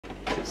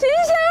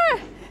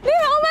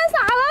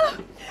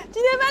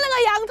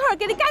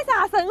给你改善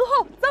下生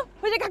活。走，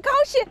回去看烤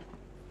洗。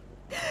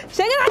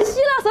先给它洗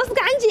了，收拾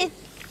干净。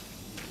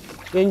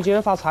你今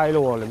天发财了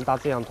哦，那么大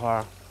只羊腿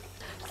儿。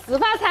是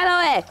发财了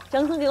哎，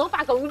江总给我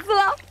发工资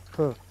了。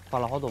哼，发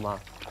了好多嘛？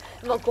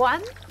莫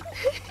管。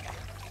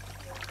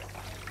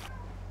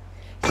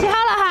洗好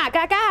了哈，给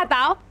它改下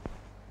刀。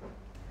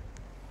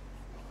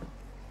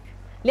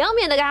两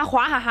面都给它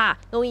画下哈，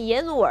容易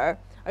腌入味儿，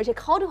而且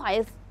烤的话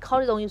也是烤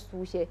的容易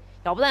熟些，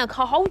要不然要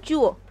烤好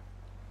久哦。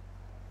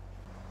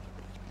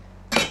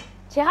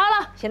切好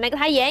了，现在给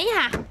它腌一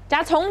下，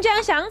加葱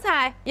姜香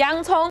菜、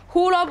洋葱、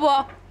胡萝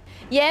卜，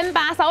盐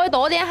巴稍微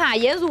多点哈，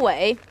腌入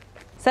味。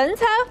生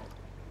抽、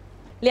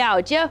料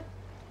酒，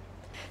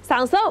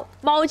上手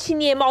毛起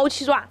捏、毛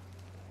起抓，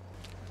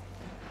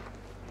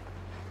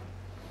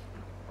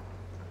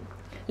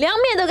两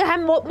面都给它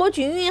抹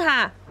均匀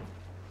哈，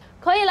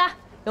可以了。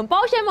用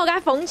保鲜膜给它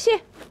封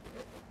起。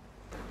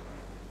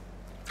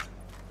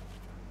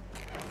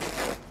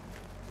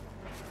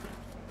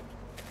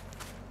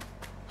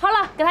好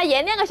了，给它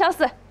腌2个小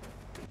时。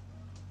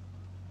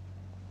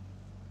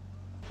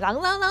让！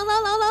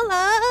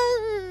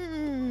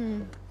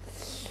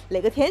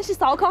那个天气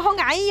烧烤好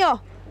安逸哦，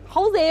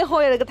好热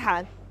和呀那个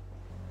炭。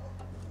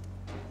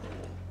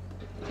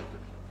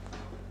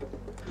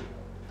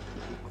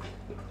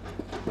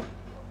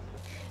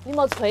你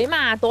莫吹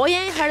嘛，多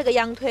腌一会儿那个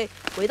羊腿，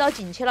味道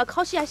进去了，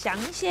烤起要香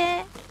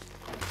些。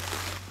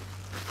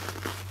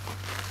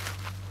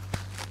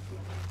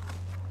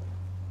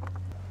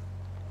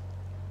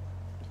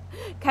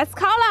开始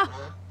烤了，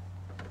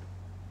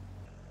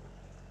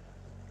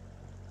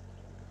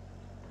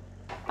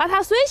把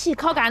它水汽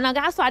烤干了，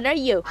给它刷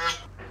点油。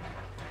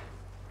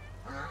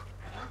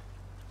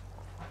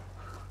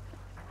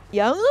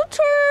羊肉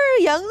串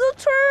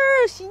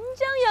儿，新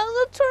疆羊肉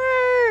串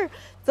儿。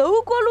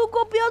走过路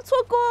过不要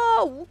错过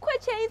，5块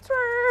钱一串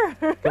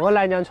儿。给我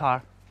来2串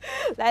儿。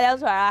来2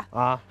串儿啊？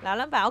啊。那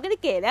啷办？我给你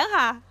隔2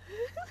下。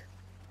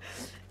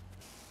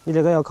你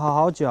这个要烤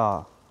好久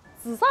啊？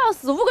至少要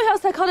4、5个小时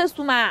才烤得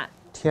熟嘛。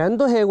天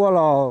都黑过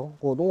了，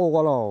我都饿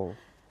过了。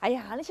哎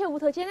呀，你去屋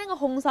头捡2个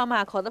红烧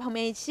嘛，靠在旁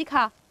边一起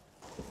烤。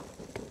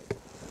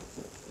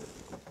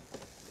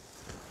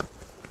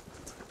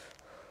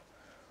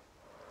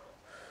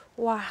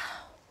哇！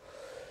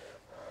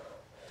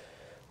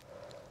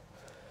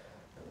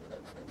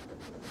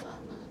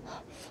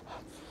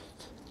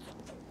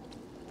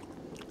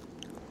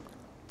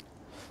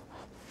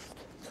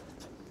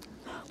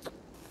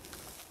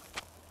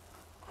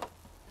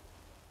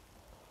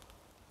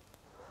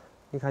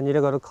你看你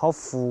这个都烤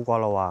糊挂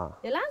了哇！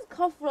那哪是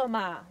烤糊了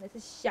嘛？那是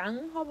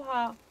香，好不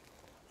好？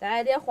再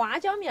来点花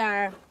椒面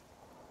儿。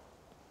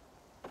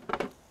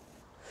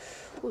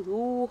哦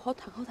哟，好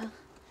烫好烫！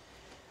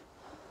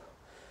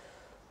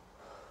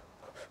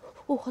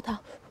哦，好烫！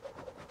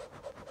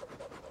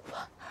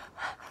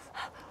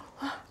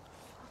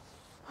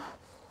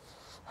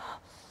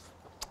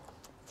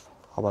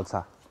好不好吃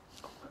啊？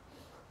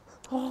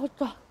好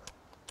炸！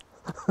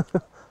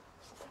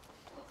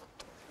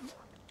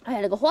哎呀，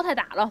那个火太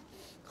大了，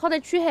烤得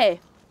黢黑。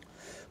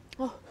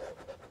哦。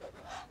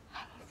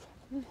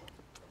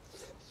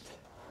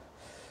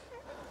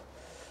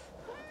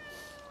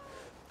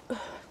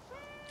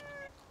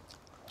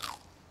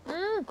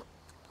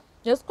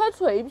这是块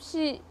脆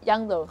皮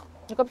羊肉，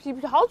这个皮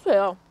好脆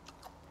哦。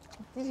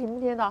你听不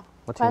听到？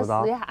我听不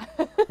到。快试一下。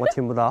我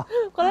听不到。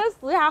快来试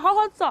一下，好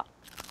好吃哦。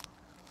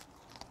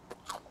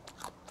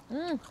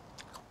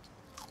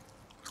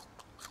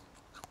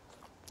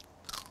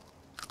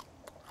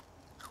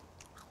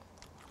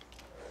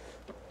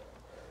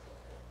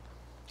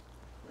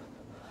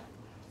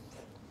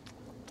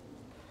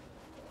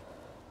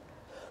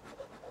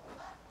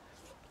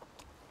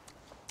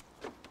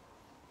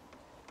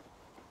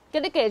给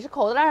你格子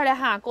扣到那儿的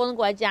哈，个人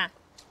过来夹。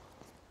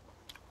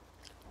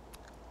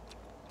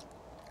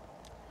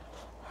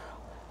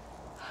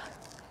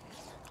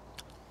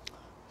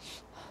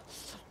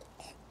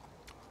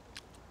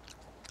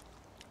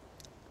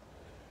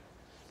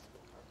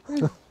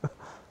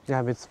你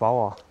还没吃饱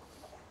啊？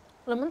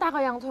那么大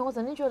个羊腿，我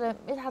真的觉得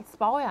没啥吃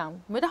饱样，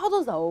没得好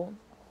多肉。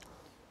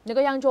那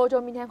个羊角角，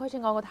明天快去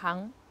熬个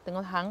汤，炖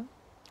个汤。